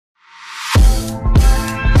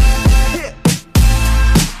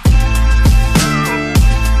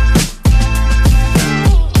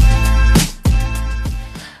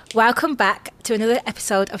Welcome back to another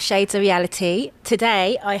episode of Shades of Reality.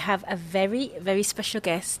 Today I have a very, very special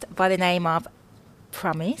guest by the name of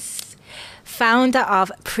Promz, founder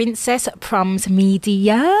of Princess Promz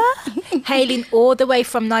Media, hailing all the way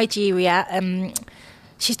from Nigeria.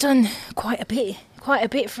 She's done quite a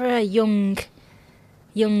bit for a young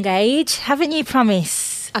age, haven't you,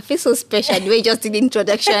 Promz? I feel so special the way you just did the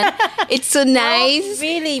introduction. It's so nice. Oh,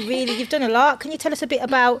 really, you've done a lot. Can you tell us a bit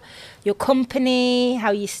about your company,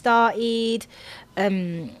 how you started,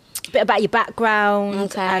 a bit about your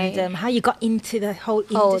background, and how you got into the whole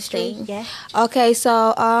industry? Yeah. Okay,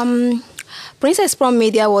 so Princess Promz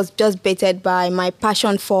Media was just birthed by my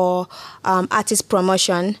passion for artist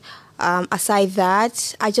promotion. Aside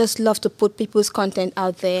that, I just love to put people's content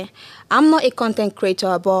out there. I'm not a content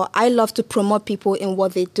creator, but I love to promote people in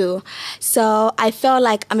what they do. So I felt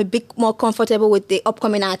like I'm a bit more comfortable with the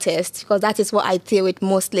upcoming artists because that is what I deal with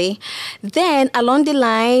mostly. Then along the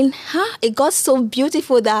line, it got so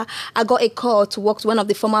beautiful that I got a call to work with one of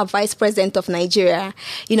the former vice president of Nigeria.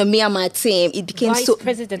 You know, me and my team. It became Vice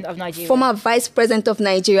President of Nigeria. Former vice president of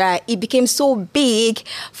Nigeria. It became so big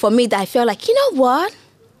for me that I felt like, you know what?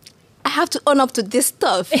 I have to own up to this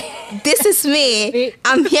stuff. This is me.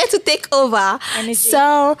 I'm here to take over. Energy.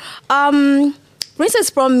 So, Princess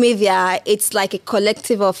Promz Media, it's like a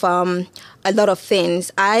collective of a lot of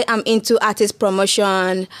things. I am into artist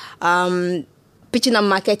promotion, pitching and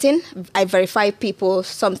marketing. I verify people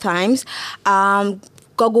sometimes.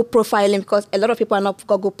 Google profiling, because a lot of people are not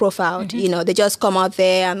Google profiled. Mm-hmm. You know, they just come out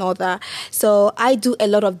there and all that. So I do a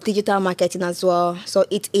lot of digital marketing as well. So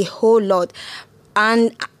it's a whole lot.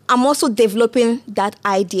 And I'm also developing that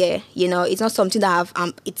idea. You know, it's not something that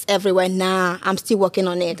it's everywhere now. I'm still working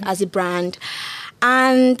on it as a brand.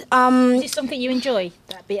 And is it something you enjoy,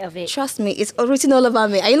 that bit of it? Trust me, it's written all over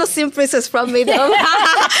me. Are you not seeing Princess Promz Media?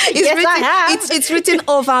 It's written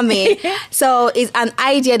over me. So it's an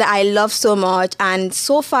idea that I love so much, and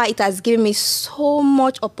so far it has given me so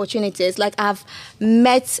much opportunities. Like I've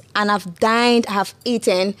met and I've dined, I've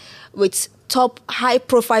eaten with top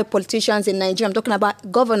high-profile politicians in Nigeria. I'm talking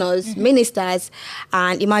about governors, ministers,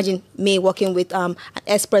 and imagine me working with an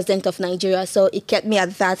ex-president of Nigeria. So it kept me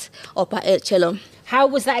at that upper echelon. How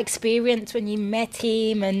was that experience when you met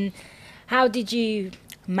him, and how did you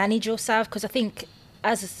manage yourself? Because I think,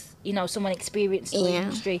 as you know, someone experienced in the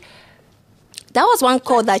industry. That was one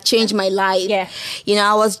call that changed my life. Yeah. You know,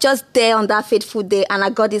 I was just there on that fateful day and I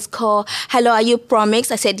got this call. Hello, are you Promz?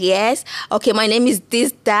 I said, yes. Okay, my name is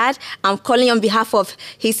this, that. I'm calling on behalf of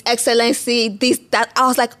His Excellency, this, that. I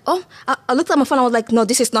was like, oh, I looked at my phone. I was like, no,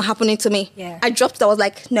 this is not happening to me. Yeah. I dropped it. I was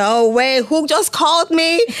like, no way. Who just called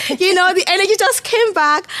me? You know, the energy just came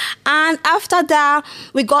back. And after that,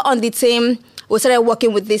 we got on the team. We started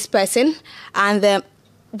working with this person. And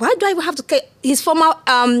why do I even have to... His former...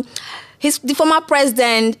 the former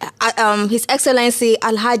president, His Excellency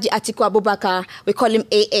Alhaji Atiku Abubakar, we call him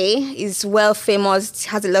AA, is well famous,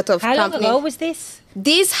 has a lot of company. How long ago was this?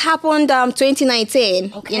 This happened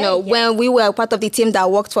 2019, okay, you know, when we were part of the team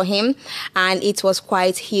that worked for him, and it was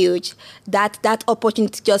quite huge. That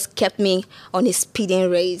opportunity just kept me on a speeding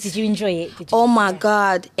race. Did you enjoy it? Oh my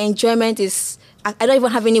God, enjoyment is... I don't even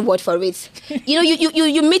have any word for it. You know,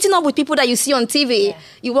 you're meeting up with people that you see on TV. Yeah.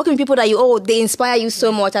 You're working with people that they inspire you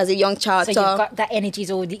so much as a young child. So you've got that energy is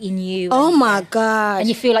already in you. Oh my God. And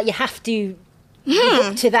you feel like you have to live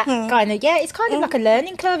up to that kind of, it's kind of like a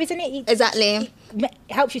learning curve, isn't it? Exactly. It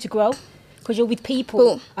helps you to grow because you're with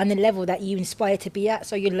people on the level that you inspire to be at.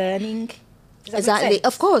 So you're learning. Exactly.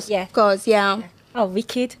 Of course. Yeah. Of course, yeah. Oh,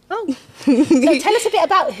 wicked. Oh. So tell us a bit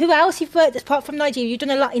about who else you've worked apart from Nigeria. You've done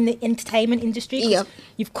a lot in the entertainment industry. Yep.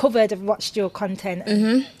 You've covered and watched your content.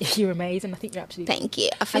 And you're amazing. I think you're absolutely... Thank you.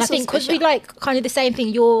 I think because we like kind of the same thing,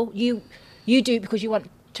 you do it because you want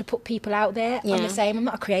to put people out there. Yeah. I'm the same. I'm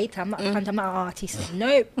not a creator. I'm not I'm not an artist.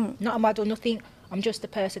 No, not a model, nothing. I'm just a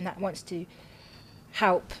person that wants to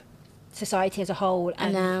help society as a whole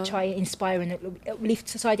and try and inspire and uplift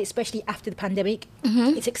society, especially after the pandemic.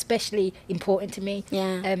 It's especially important to me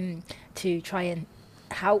to try and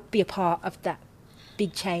help be a part of that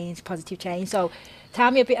big change, positive change. So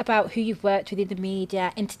tell me a bit about who you've worked with in the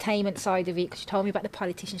media, entertainment side of it, because you told me about the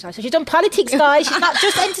politician side. So she's done politics, guys. She's not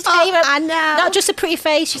just entertainment. I know. Not just a pretty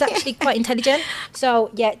face. She's actually quite intelligent.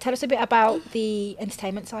 So, tell us a bit about the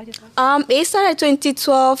entertainment side as well. It started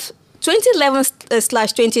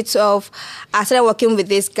 2011/2012, I started working with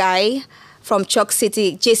this guy. from Chalk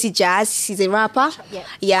City, JC Jazz. He's a rapper. Yeah.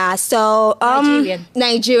 Yeah. So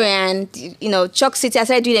Nigerian. You know, Chalk City. I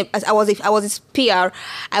started doing it. I was his PR.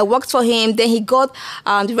 I worked for him. Then he got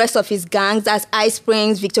the rest of his gangs. That's Ice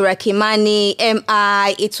Springs, Victoria Kimani,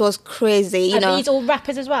 MI. It was crazy. You know, these all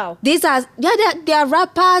rappers as well. These are they are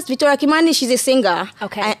rappers. Victoria Kimani, she's a singer.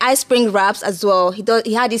 Okay. And Ice Spring raps as well.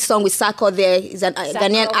 He had this song with Sako there. He's an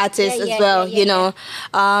Ghanaian artist as well. You know,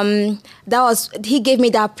 he gave me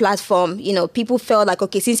that platform. You know, people felt like,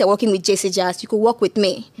 okay, since you're working with JC Jazz, you could work with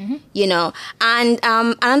me. You know, and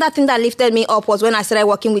another thing that lifted me up was when I started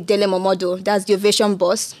working with Dele Momodu. That's the Ovation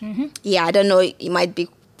boss. Yeah, I don't know. You might be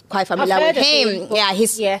quite familiar with him.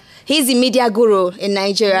 He's the media guru in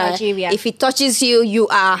Nigeria. If he touches you, you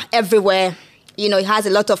are everywhere. You know, he has a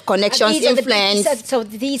lot of connections, influence. So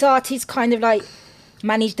these artists kind of like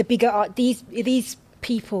manage the bigger art. These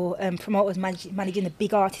people, promoters managing the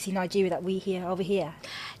big artists in Nigeria that we hear over here.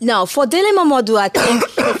 No, for Dele Momodu, I think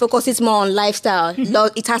he focuses more on lifestyle.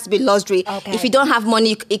 It has to be luxury. Okay. If you don't have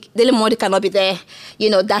money, Dele Momodu cannot be there. You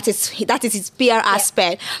know, that is his PR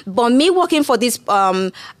aspect. But me working for this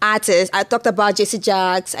artist, I talked about JC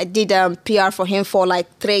Jazz. I did PR for him for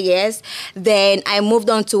like 3 years. Then I moved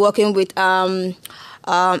on to working with a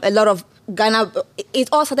lot of Ghana. It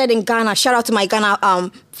all started in Ghana. Shout out to my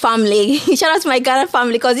Ghana family. Shout out to my Ghana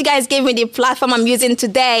family because you guys gave me the platform I'm using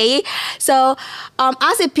today. So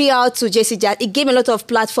as a PR to JC Jazz, it gave me a lot of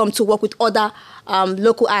platform to work with other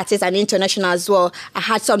local artists and international as well. I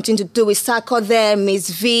had something to do with Sako there, Miss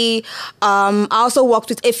V. I also worked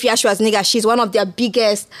with Efia Schwarzenegger. She's one of their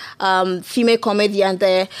biggest female comedian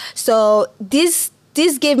there. So this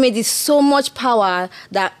gave me this so much power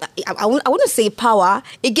that I wouldn't say power.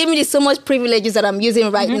 It gave me this so much privileges that I'm using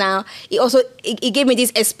right now. It gave me this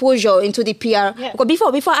exposure into the PR. Yeah.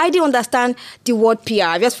 Because before I didn't understand the word PR.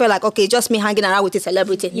 I just felt like, okay, just me hanging around with a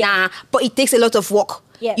celebrity. Nah, but it takes a lot of work.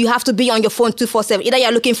 Yeah. You have to be on your phone 24/7. Either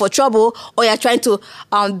you're looking for trouble or you're trying to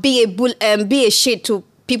be a shit to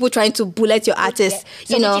people trying to bullet your artist.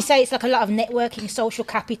 So would you say it's like a lot of networking, social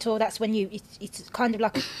capital? That's when it's kind of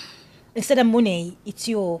like, instead of money, it's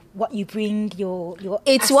what you bring, your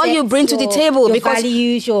it's assets, what you bring to the table, your because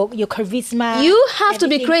values, your charisma. You have to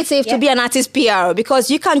be creative to be an artist PR,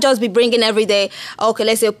 because you can't just be bringing every day, okay,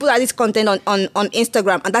 let's say put out this content on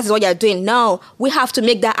Instagram and that is what you're doing. No, we have to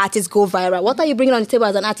make that artist go viral. What are you bringing on the table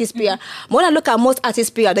as an artist PR? When I look at most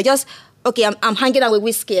artist PR, they just, okay, I'm hanging out with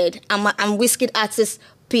Wizkid. I'm Wizkid artist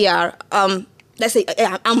PR. Let's say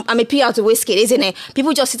I'm a PR to Wizkid, isn't it?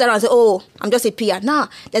 People just sit around and say, oh, I'm just a PR. Nah,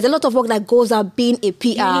 there's a lot of work that goes out being a PR.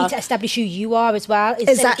 You need to establish who you are as well.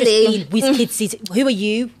 Exactly. Wizkid, who are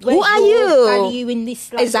you? Who are you? Value in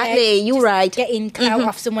this? Like, exactly, you're right. Getting clout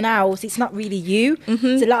off someone else. It's not really you.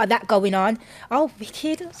 There's a lot of that going on. Oh,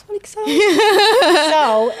 wicked. I'm so excited.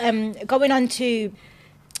 So, going on to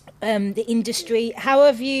the industry,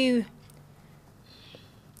 how can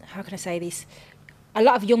I say this? A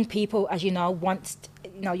lot of young people, as you know,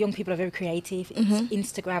 young people are very creative. It's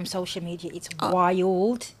Instagram, social media. It's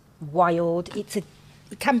wild. It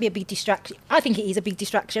can be a big distraction. I think it is a big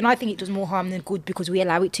distraction. I think it does more harm than good because we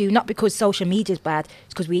allow it to. Not because social media is bad.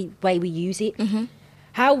 It's because way we use it.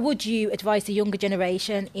 How would you advise the younger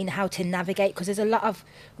generation in how to navigate? Because there's a lot of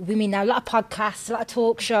women now, a lot of podcasts, a lot of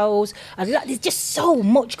talk shows. There's just so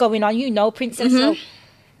much going on. You know, Princess. So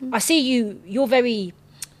I see you're very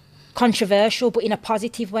controversial, but in a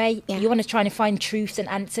positive way. You want to try and find truths and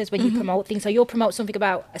answers when you promote things. So you'll promote something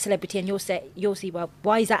about a celebrity and you'll see, well,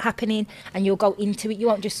 why is that happening? And you'll go into it. You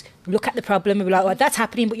won't just look at the problem and be like, well, that's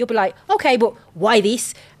happening, but you'll be like, okay, but why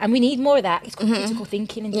this? And we need more of that. It's called critical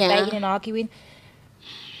thinking and debating and arguing.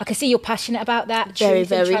 I can see you're passionate about that, truth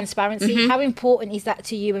and transparency. How important is that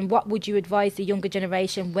to you, and what would you advise the younger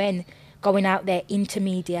generation when going out there into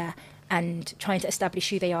media and trying to establish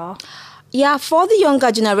who they are? Yeah, for the younger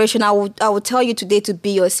generation, I would tell you today to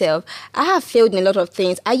be yourself. I have failed in a lot of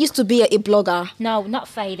things. I used to be a blogger. No, not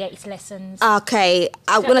failure, it's lessons. Okay,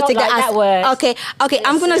 I'm gonna take that word. Okay,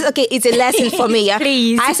 it's a lesson for me. Yeah,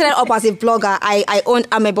 please. I started up as a blogger. I owned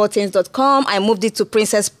ameboutthings.com. I moved it to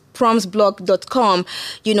princesspromzblog.com.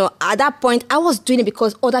 You know, at that point, I was doing it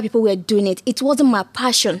because other people were doing it. It wasn't my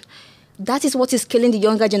passion. That is what is killing the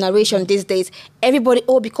younger generation these days. Everybody,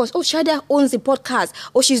 because Shada owns the podcast.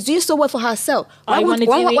 She's doing so well for herself. Why won't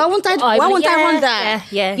I run that?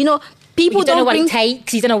 Yeah. You know, people don't know what it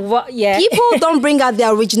takes. You don't know what. Yeah. People don't bring out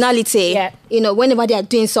their originality. Yeah. You know, whenever they are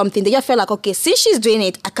doing something, they just feel like, okay, since she's doing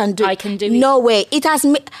it, I can do it. No way. It has.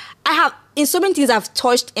 In so many things I've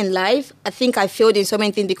touched in life, I think I failed in so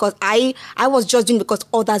many things because I was just doing because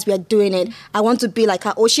others were doing it. I want to be like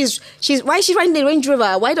her. Why is she riding the Range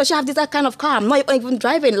Rover? Why does she have that kind of car? I'm not even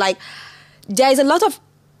driving. Like, there is a lot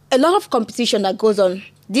of competition that goes on.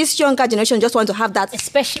 This younger generation just want to have that,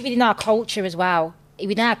 especially within our culture as well.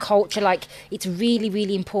 Within our culture, like, it's really,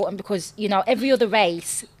 really important because, you know, every other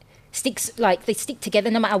race sticks, like, they stick together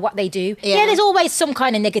no matter what they do. Yeah, there's always some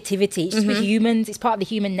kind of negativity. It's just with humans. It's part of the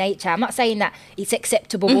human nature. I'm not saying that it's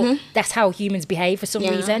acceptable, but that's how humans behave for some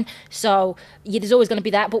reason. So yeah, there's always going to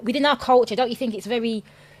be that. But within our culture, don't you think it's very...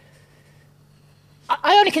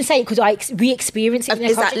 I only can say it because we experience it in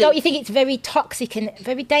our culture. Don't you think it's very toxic and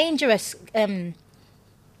very dangerous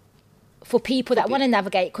for people that want to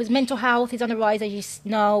navigate? Because mental health is on the rise, as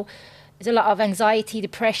you know. There's a lot of anxiety,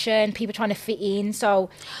 depression, people trying to fit in.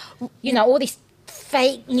 So, you know, all this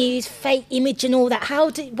fake news, fake image and all that.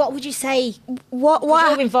 What would you say? What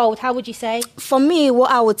you're involved, how would you say? For me,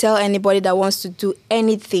 what I would tell anybody that wants to do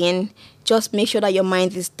anything, just make sure that your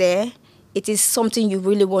mind is there. It is something you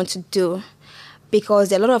really want to do. Because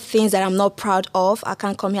there are a lot of things that I'm not proud of. I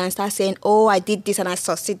can't come here and start saying, oh, I did this and I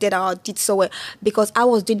succeeded, or I did so well. Because I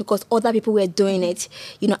was doing it because other people were doing it.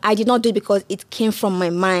 You know, I did not do it because it came from my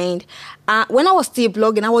mind. When I was still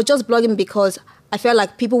blogging, I was just blogging because I felt like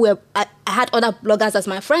I had other bloggers as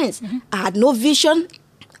my friends. I had no vision.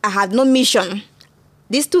 I had no mission.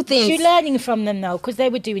 These two things. You're learning from them now because they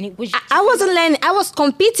were doing it. I wasn't learning. I was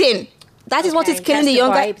competing. That is what is killing the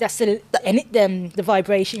younger... Vibe. That's the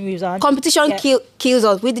vibration we was on. Competition kills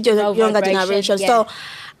us with the younger generation. Yeah. So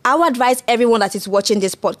I would advise everyone that is watching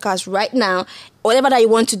this podcast right now, whatever that you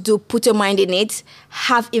want to do, put your mind in it.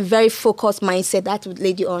 Have a very focused mindset. That would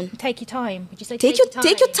lead you on. Take your time. Would you say take your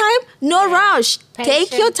time? No rush.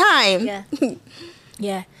 Take your time. Yeah.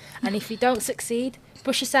 Yeah. And if you don't succeed,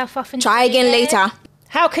 brush yourself off and try again later.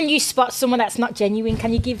 How can you spot someone that's not genuine?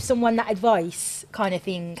 Can you give someone that advice kind of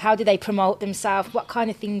thing? How do they promote themselves? What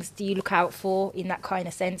kind of things do you look out for in that kind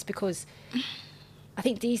of sense? Because I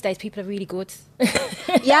think these days people are really good.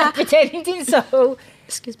 Yeah. Pretending so.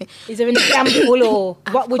 Excuse me. Is there an example or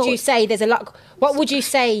what would you say? There's a lot. What would you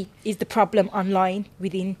say is the problem online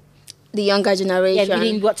within the younger generation? Yeah,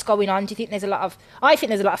 within what's going on. Do you think there's a lot of... I think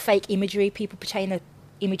there's a lot of fake imagery, people portraying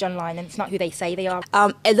image online, and it's not who they say they are.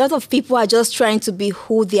 A lot of people are just trying to be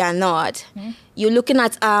who they are not. You're looking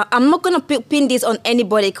at... I'm not going to pin this on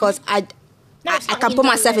anybody because I can put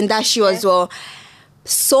myself in that shoe as well.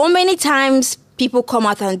 So many times people come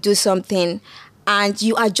out and do something and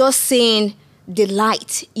you are just seeing the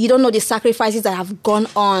light. You don't know the sacrifices that have gone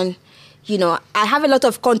on. You know, I have a lot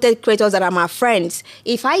of content creators that are my friends.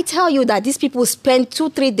 If I tell you that these people spend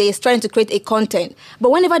 2-3 days trying to create a content,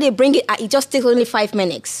 but whenever they bring it, it just takes only 5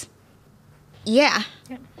 minutes. Yeah.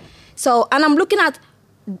 So, and I'm looking at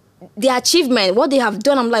the achievement, what they have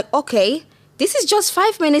done. I'm like, okay, this is just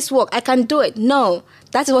 5 minutes work. I can do it. No,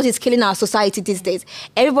 that is what is killing our society these days.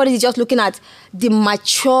 Everybody is just looking at the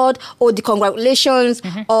matured or the congratulations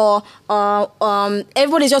or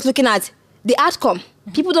everybody is just looking at the outcome.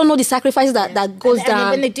 People don't know the sacrifices that goes down. And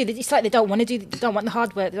when they do, it's like they don't want to do. They don't want the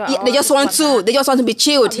hard work. Like, they just want to. They just want to be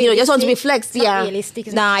chilled. You know, just want to be flexed. It's not realistic.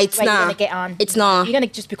 It's not. It's not. You're gonna get on. It's not. You're gonna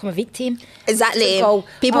just become a victim. Exactly.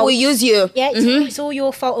 People will use you. Yeah, it's all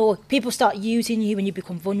your fault. Or people start using you when you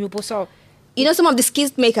become vulnerable. So, you know, some of the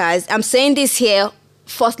skills makers. I'm saying this here,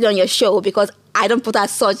 firstly on your show because I don't put out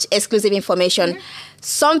such exclusive information.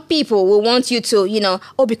 Some people will want you to, you know,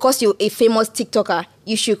 because you're a famous TikToker,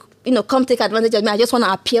 you should, you know, come take advantage of me. I just want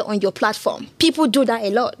to appear on your platform. People do that a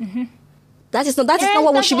lot. That is not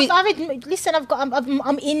what we should be. Listen,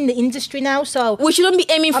 I'm in the industry now, so we shouldn't be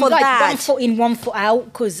aiming for like that. 1 foot in, 1 foot out,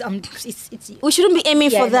 because we shouldn't be aiming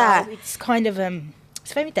for that. No, it's kind of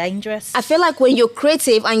it's very dangerous. I feel like when you're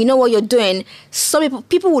creative and you know what you're doing, some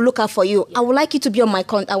people will look out for you. I would like you to be on my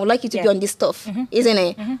content. I would like you to be on this stuff, isn't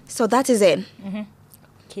it? So that is it.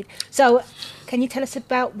 So, can you tell us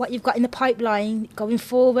about what you've got in the pipeline going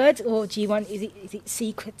forward, or do you want? Is it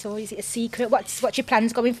secret, or is it a secret? What's your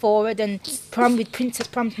plans going forward? And with Princess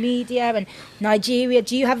Promz Media and Nigeria,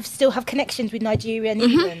 do you still have connections with Nigeria and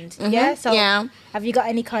England? Yeah. So, have you got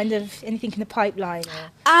anything in the pipeline?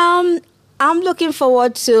 Or? I'm looking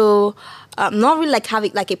forward to not really like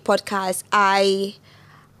having like a podcast. I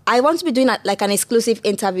want to be doing like an exclusive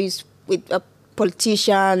interviews with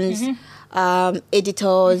politicians.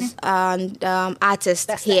 Editors and artists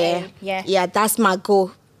that's here. Yeah, that's my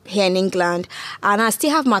goal here in England. And I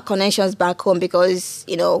still have my connections back home because,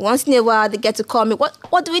 you know, once in a while they get to call me,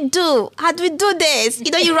 what do we do? How do we do this? You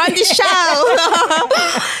know, you run the show.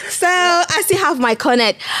 So I still have my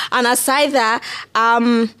connect. And aside that,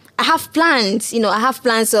 I have plans, I have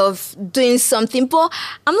plans of doing something, but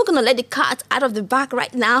I'm not going to let the cat out of the bag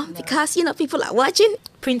right now because, people are watching.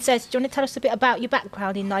 Princess, do you want to tell us a bit about your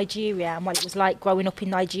background in Nigeria and what it was like growing up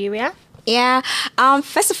in Nigeria? Yeah.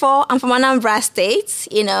 First of all, I'm from Anambra State.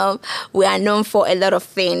 You know, we are known for a lot of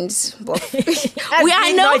things. But we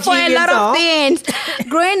are known for a lot of things.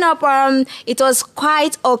 Growing up, it was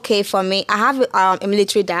quite okay for me. I have a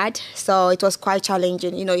military dad, so it was quite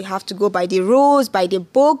challenging. You know, you have to go by the rules, by the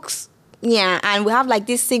books. Yeah, and we have like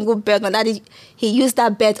this single belt. My daddy, he used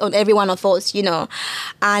that belt on every one of us, you know.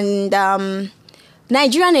 And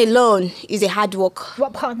Nigerian alone is a hard work.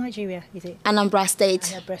 What part of Nigeria is it? Anambra State.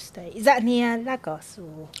 Anambra State. Is that near Lagos?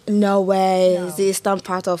 Or? No way. No. It's the eastern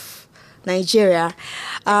part of Nigeria.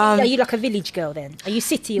 Are you like a village girl then? Are you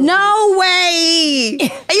city? Or no way.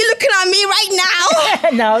 Are you looking at me right now?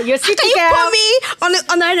 No, you're a city Can girl. You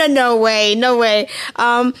put me on no way.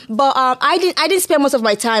 But I didn't spend most of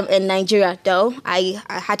my time in Nigeria though. I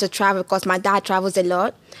had to travel because my dad travels a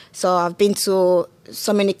lot. So I've been to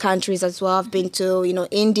so many countries as well. I've been to, you know,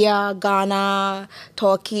 India, Ghana,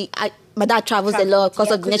 Turkey. My dad travels a lot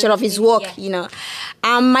because of the nature of his work, you know.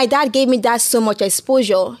 My dad gave me that so much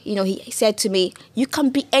exposure. You know, he said to me, you can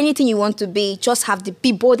be anything you want to be. Just have to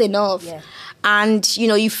be bold enough. Yeah. And, you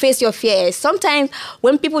know, you face your fears. Sometimes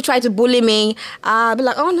when people try to bully me, I'll be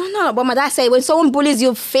like, oh, no. But my dad said, when someone bullies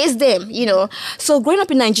you, face them, you know. So growing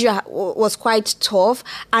up in Nigeria was quite tough.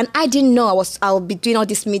 And I didn't know I would be doing all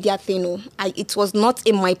this media thing. It was not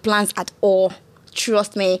in my plans at all.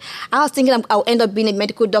 Trust me. I was thinking I'll end up being a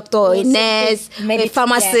medical doctor, a nurse, a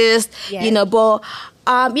pharmacist, you know. But,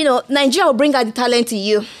 you know, Nigeria will bring out the talent in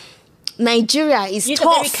you. Nigeria is tough.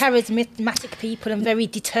 You're very charismatic people and very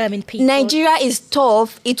determined people. Nigeria is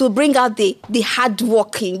tough. It will bring out the hard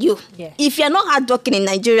work in you. Yeah. If you're not hard working in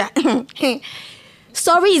Nigeria,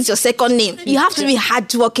 sorry is your second name. You have to be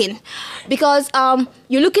hard working because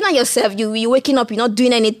you're looking at yourself. You're waking up. You're not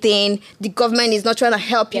doing anything. The government is not trying to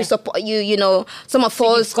help you, support you. You know, some of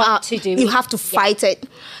us you have to fight it.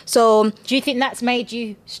 So, do you think that's made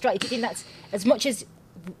you strike? Do you think that's as much as,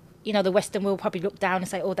 you know, the Western world probably look down and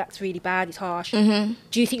say, oh, that's really bad, it's harsh. Mm-hmm.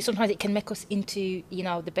 Do you think sometimes it can make us into, you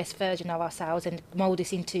know, the best version of ourselves and mould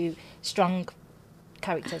us into strong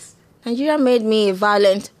characters? Nigeria made me a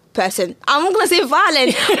violent person. I'm not going to say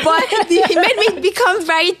violent, but it made me become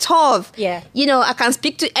very tough. Yeah. You know, I can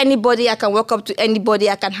speak to anybody, I can walk up to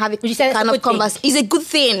anybody, I can have a kind of conversation. It's a good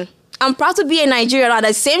thing. I'm proud to be a Nigerian at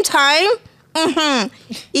the same time.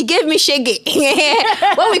 He gave me shege.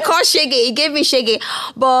 What we call shege, he gave me shege.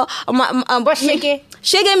 But what's shege?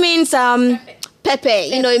 Shege means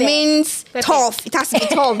pepe. You know, it means tough. It has to be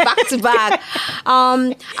tough, back to back.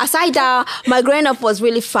 Aside that, my growing up was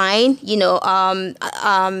really fine. You know,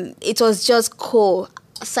 it was just cool.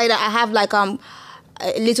 Aside that, I have like a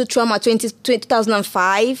little trauma.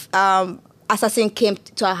 2005. Assassin came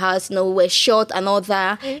to our house. You know, we were shot and all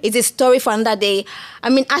that. It's a story for another day. I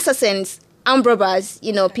mean, assassins, armed robbers,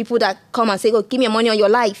 you know, people that come and say, oh, give me money on your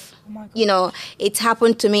life. Oh, you know, it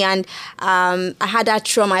happened to me, and I had that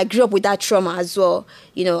trauma. I grew up with that trauma as well.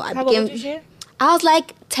 You know, How old was you? I was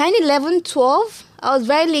like 10, 11, 12. I was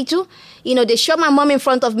very little. You know, they shot my mom in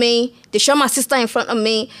front of me. They shot my sister in front of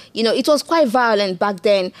me. You know, it was quite violent back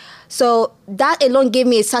then. So that alone gave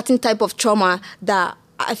me a certain type of trauma that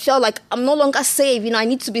I felt like I'm no longer safe. You know, I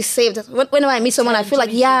need to be saved. Whenever I meet someone, I feel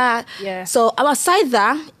like, yeah. So aside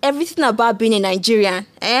that, everything about being a Nigerian,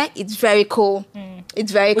 it's very cool.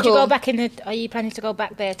 It's very cool. Would you go back are you planning to go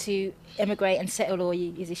back there to emigrate and settle, or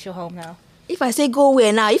is this your home now? If I say go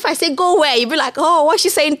where now? If I say go where, you'd be like, oh, what's she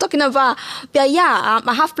saying, talking about? But yeah,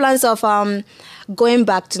 I have plans of going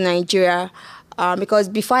back to Nigeria. Because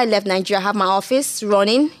before I left Nigeria, I have my office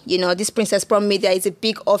running. You know, this Princess Promz Media is a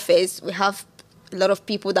big office. We have a lot of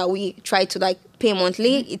people that we try to like pay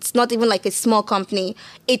monthly. It's not even like a small company.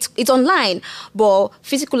 It's online, but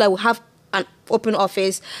physically we have an open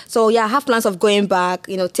office. So yeah, I have plans of going back,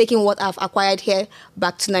 you know, taking what I've acquired here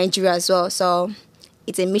back to Nigeria as well. So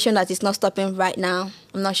it's a mission that is not stopping right now.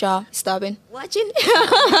 I'm not sure it's stopping. Watching.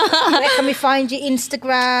 Where can we find you?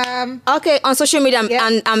 Instagram? Okay, on social media,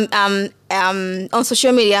 and on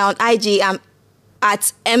social media, on IG,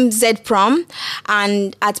 at MZ Prom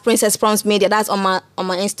and at Princess Promz Media. That's on my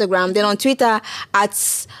Instagram. Then on Twitter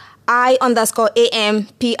at I_AMPROM.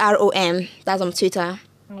 That's on Twitter.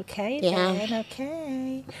 Okay. Yeah. Then,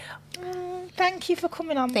 okay. Thank you for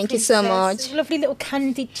coming on. Thank you so much. Lovely little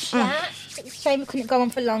candid chat. It's a shame we couldn't go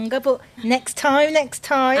on for longer, but next time.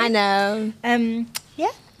 I know.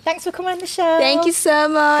 Yeah. Thanks for coming on the show. Thank you so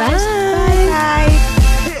much. Bye. Bye.